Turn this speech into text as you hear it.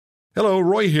Hello,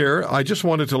 Roy here. I just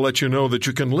wanted to let you know that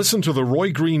you can listen to The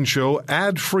Roy Green Show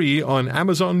ad-free on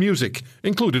Amazon Music,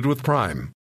 included with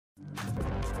Prime.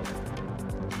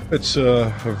 It's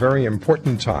a very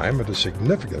important time and a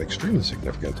significant, extremely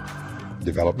significant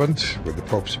development with the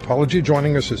Pope's apology.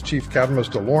 Joining us is Chief Cadmus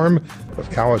Delorme of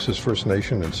Cowessess First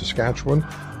Nation in Saskatchewan.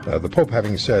 The Pope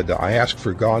having said, I ask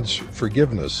for God's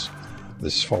forgiveness.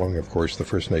 This following, of course, the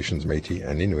First Nations, Métis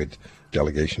and Inuit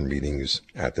delegation meetings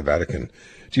at the Vatican.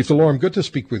 Chief Delorme, good to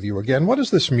speak with you again. What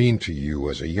does this mean to you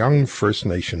as a young First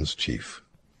Nations chief?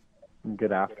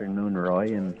 Good afternoon, Roy,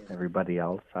 and everybody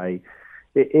else.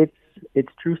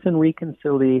 It's Truth and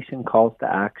Reconciliation Calls to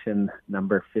Action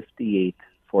number 58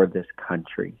 for this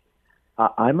country.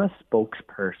 I'm a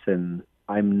spokesperson.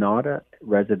 I'm not a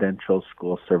residential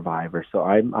school survivor, so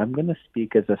I'm going to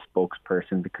speak as a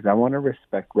spokesperson because I want to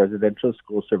respect residential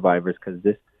school survivors because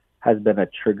this has been a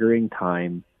triggering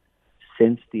time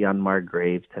since the unmarked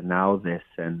graves to now this,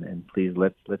 and please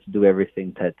let's do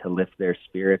everything to lift their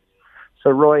spirits. So,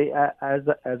 Roy, as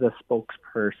a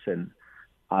spokesperson,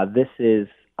 this is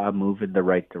a move in the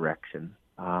right direction.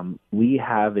 We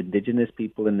have Indigenous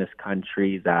people in this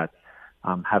country that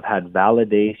have had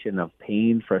validation of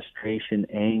pain, frustration,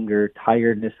 anger,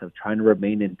 tiredness of trying to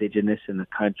remain Indigenous in a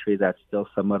country that still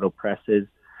somewhat oppresses.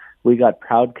 We got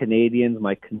proud Canadians,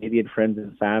 my Canadian friends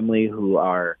and family, who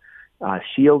are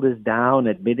shield is down,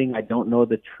 admitting I don't know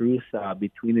the truth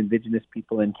between Indigenous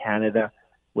people in Canada.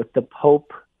 With the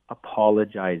Pope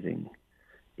apologizing,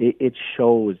 it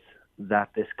shows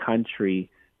that this country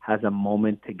has a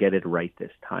moment to get it right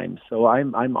this time. So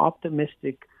I'm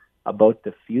optimistic about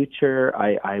the future.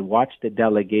 I watched the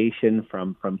delegation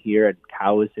from here at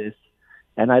Cowessess,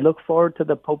 and I look forward to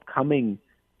the Pope coming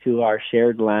to our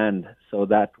shared land so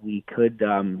that we could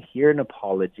hear an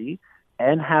apology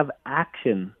and have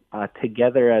action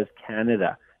together as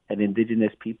Canada and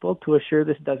Indigenous people to assure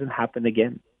this doesn't happen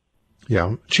again.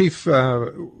 Yeah. Chief,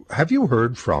 have you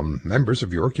heard from members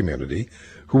of your community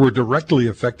who were directly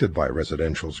affected by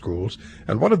residential schools,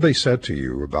 and what have they said to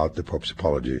you about the Pope's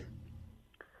apology?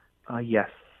 Yes.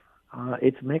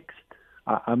 It's mixed.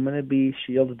 I'm going to be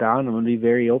shields down. I'm going to be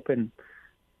very open.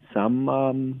 Some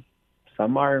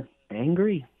are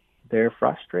angry. They're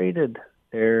frustrated.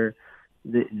 An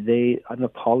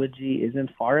apology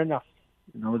isn't far enough.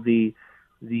 You know, the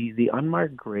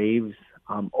unmarked graves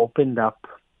opened up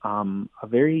a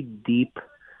very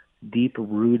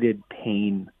deep-rooted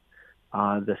pain.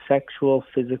 The sexual,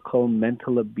 physical,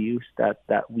 mental abuse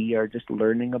that we are just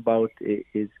learning about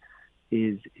is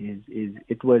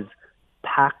it was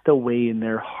packed away in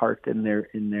their heart and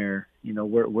in their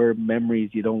where memories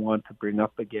you don't want to bring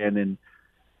up again. And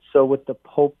so with the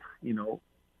Pope,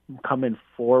 coming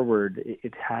forward,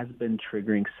 it has been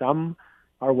triggering. Some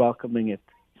are welcoming it.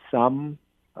 Some,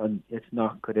 it's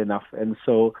not good enough. And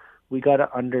so we got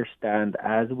to understand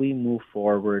as we move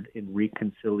forward in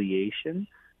reconciliation,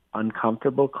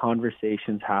 uncomfortable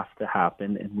conversations have to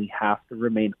happen, and we have to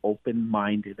remain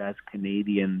open-minded as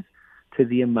Canadians to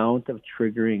the amount of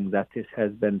triggering that this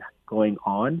has been going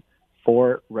on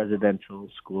for residential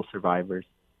school survivors.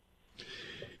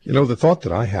 You know, the thought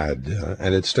that I had,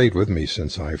 and it stayed with me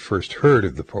since I first heard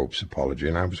of the Pope's apology,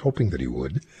 and I was hoping that he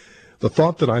would, the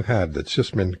thought that I've had that's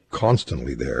just been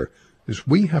constantly there is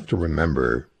we have to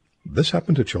remember this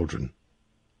happened to children.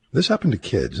 This happened to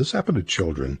kids. This happened to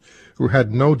children who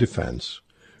had no defense,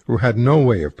 who had no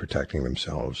way of protecting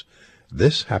themselves.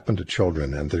 This happened to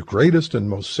children, and the greatest and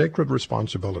most sacred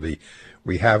responsibility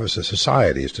we have as a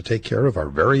society is to take care of our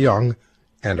very young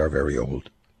and our very old.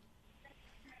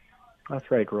 That's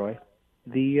right, Roy.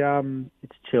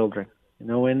 It's children.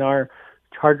 In our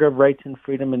Charter of Rights and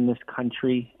Freedom in this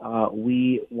country,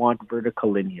 we want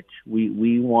vertical lineage.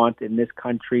 We want in this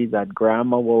country that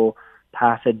grandma will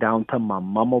pass it down to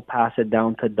mom will pass it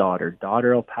down to daughter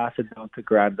will pass it down to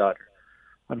granddaughter.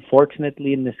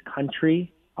 Unfortunately, in this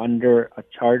country, under a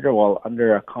charter,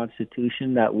 under a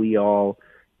constitution that we all,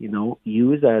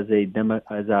 use as a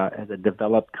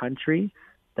developed country,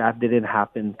 that didn't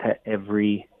happen to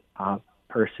every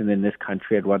person in this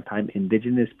country at one time.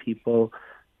 Indigenous people,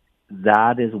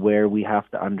 that is where we have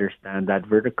to understand that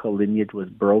vertical lineage was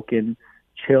broken.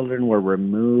 Children were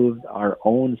removed. Our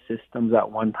own systems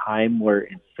at one time were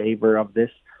in favor of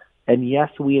this. And yes,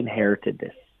 we inherited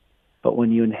this. But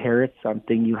when you inherit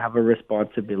something, you have a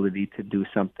responsibility to do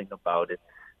something about it.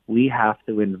 We have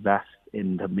to invest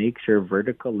to make sure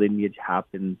vertical lineage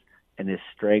happens and is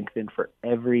strengthened for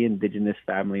every Indigenous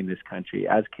family in this country.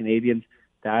 As Canadians,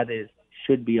 that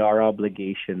should be our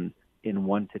obligation in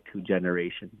 1 to 2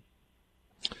 generations.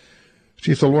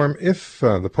 Chief Delorme, if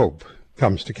the Pope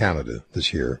comes to Canada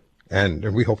this year, and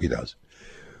we hope he does,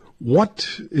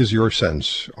 What is your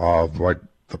sense of what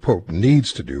the Pope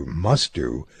needs to do, must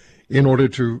do, in order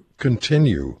to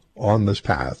continue on this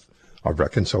path of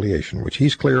reconciliation, which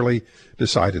he's clearly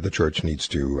decided the Church needs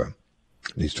to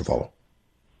follow?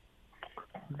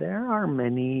 There are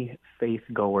many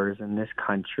faith-goers in this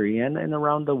country and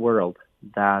around the world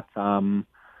that the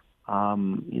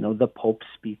Pope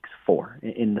speaks for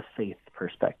in the faith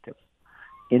perspective.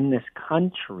 In this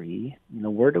country,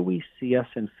 where do we see us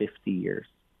in 50 years?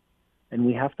 And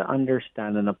we have to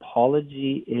understand an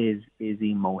apology is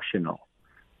emotional.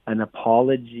 An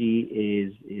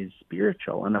apology is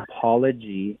spiritual. An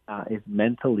apology is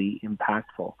mentally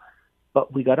impactful.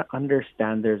 But we got to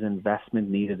understand there's investment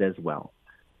needed as well.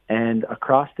 And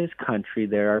across this country,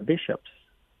 there are bishops,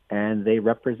 and they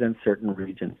represent certain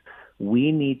regions.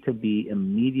 We need to be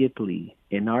immediately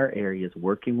in our areas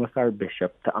working with our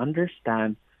bishop to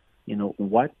understand,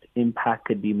 what impact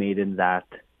could be made in that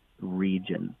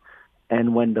region.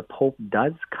 And when the Pope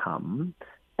does come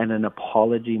and an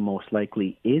apology most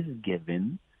likely is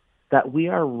given, that we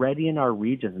are ready in our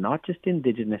regions, not just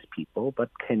Indigenous people, but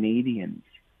Canadians,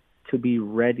 to be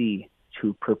ready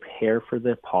to prepare for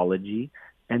the apology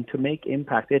and to make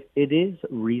impact. It is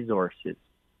resources,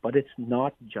 but it's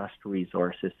not just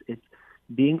resources. It's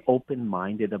being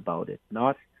open-minded about it,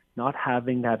 not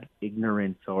having that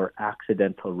ignorance or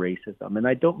accidental racism. And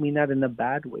I don't mean that in a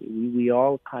bad way. We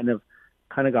all kind of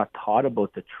got taught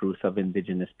about the truth of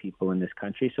Indigenous people in this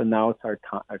country. So now it's our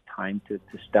time to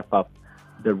step up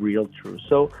the real truth.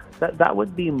 So that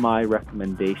would be my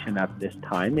recommendation at this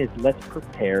time, is let's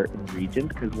prepare in regions,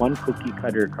 because one cookie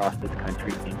cutter across this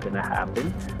country ain't going to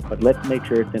happen. But let's make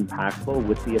sure it's impactful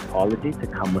with the apology to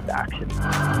come with action.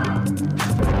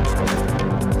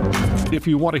 If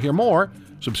you want to hear more,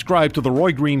 subscribe to The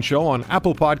Roy Green Show on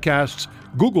Apple Podcasts,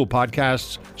 Google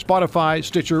Podcasts, Spotify,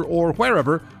 Stitcher, or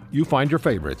wherever you find your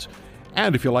favorites.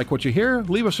 And if you like what you hear,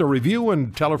 leave us a review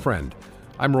and tell a friend.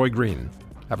 I'm Roy Green.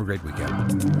 Have a great weekend.